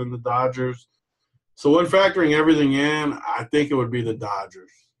chalkier than the Dodgers. So when factoring everything in, I think it would be the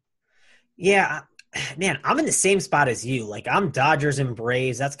Dodgers. Yeah. Man, I'm in the same spot as you. Like, I'm Dodgers and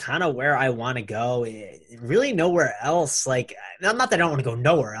Braves. That's kind of where I want to go. Really nowhere else. Like, not that I don't want to go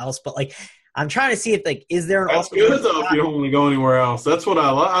nowhere else, but, like, I'm trying to see if is there an That's good though if you don't want to go anywhere else. That's what I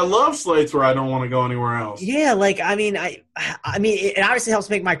love. I love slates where I don't want to go anywhere else. Yeah, I mean, it obviously helps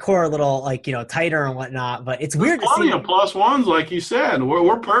make my core a little tighter and whatnot. But it's weird to see plenty of plus ones, like you said.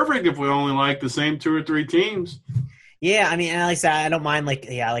 We're perfect if we only like the same 2 or 3 teams. Yeah, I mean, and like I said, I don't mind.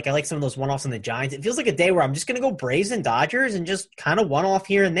 I like some of those one-offs on the Giants. It feels like a day where I'm just going to go Braves and Dodgers and just kind of one-off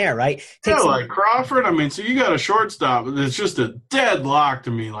here and there, right? Like Crawford. I mean, so you got a shortstop. It's just a deadlock to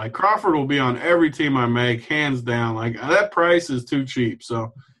me. Like Crawford will be on every team I make, hands down. Like that price is too cheap.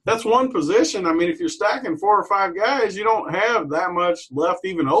 So that's one position. I mean, if you're stacking 4 or 5 guys, you don't have that much left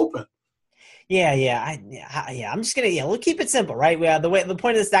even open. Yeah. I'm just gonna we'll keep it simple, right? The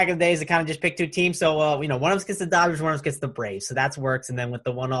point of the stack of the day is to kind of just pick 2 teams. So one of them gets the Dodgers, one of them gets the Braves. So that works. And then with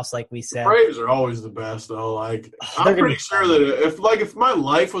the one-offs, like we said, the Braves are always the best, though. Like I'm pretty sure that if my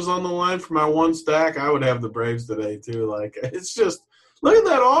life was on the line for my one stack, I would have the Braves today too. Like it's just look at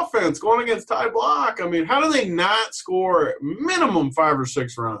that offense going against Ty Block. I mean, how do they not score minimum 5 or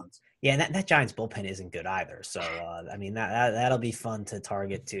 6 runs? Yeah, and that Giants bullpen isn't good either. So, I mean, that'll be fun to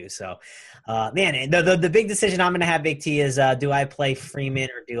target too. So, man, the big decision I'm going to have, Big T, is do I play Freeman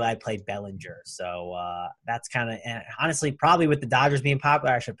or do I play Bellinger? So that's kind of – honestly, probably with the Dodgers being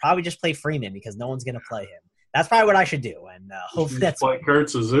popular, I should probably just play Freeman because no one's going to play him. That's probably what I should do. And hopefully that's – play Kurt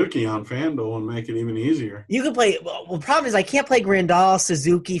Suzuki on FanDuel and make it even easier. You can play – well, the problem is I can't play Grandal,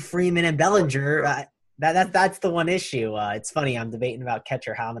 Suzuki, Freeman, and Bellinger. That's the one issue. It's funny. I'm debating about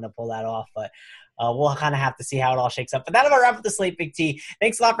catcher how I'm going to pull that off, but we'll kind of have to see how it all shakes up. But that'll wrap up the slate, Big T.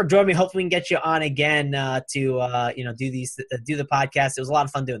 Thanks a lot for joining me. Hopefully we can get you on again to do the podcast. It was a lot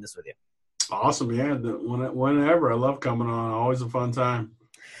of fun doing this with you. Awesome, yeah. Whenever. I love coming on. Always a fun time.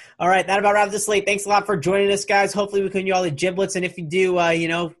 All right, that about wraps up the slate. Thanks a lot for joining us, guys. Hopefully we can do all the giblets, and if you do,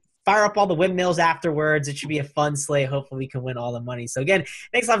 fire up all the windmills afterwards. It should be a fun slate. Hopefully we can win all the money. So again,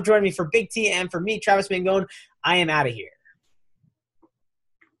 thanks a lot for joining me. For Big T and for me, Travis Mangone, I am out of here.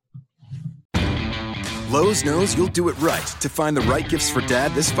 Lowe's knows you'll do it right to find the right gifts for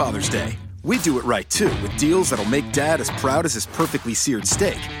Dad this Father's Day. We do it right, too, with deals that'll make Dad as proud as his perfectly seared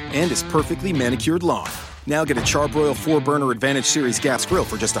steak and his perfectly manicured lawn. Now get a Charbroil 4-burner Advantage Series gas grill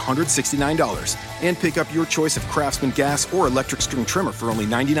for just $169 and pick up your choice of Craftsman gas or electric string trimmer for only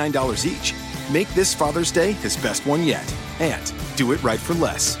 $99 each. Make this Father's Day his best one yet. And do it right for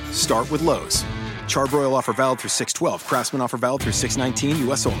less. Start with Lowe's. Charbroil offer valid through 6/12. Craftsman offer valid through 6/19.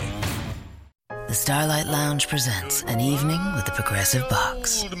 U.S. only. The Starlight Lounge presents An Evening with the Progressive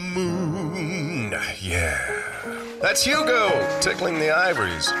Box. Old moon, yeah. That's Hugo, tickling the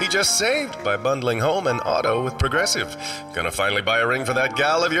ivories. He just saved by bundling home and auto with Progressive. Gonna finally buy a ring for that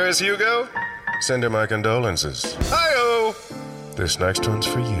gal of yours, Hugo? Send her my condolences. Hi-oh! This next one's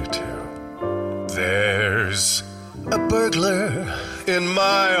for you, too. There's a burglar in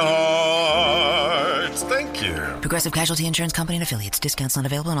my heart. Thank you. Progressive Casualty Insurance Company and Affiliates. Discounts not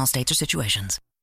available in all states or situations.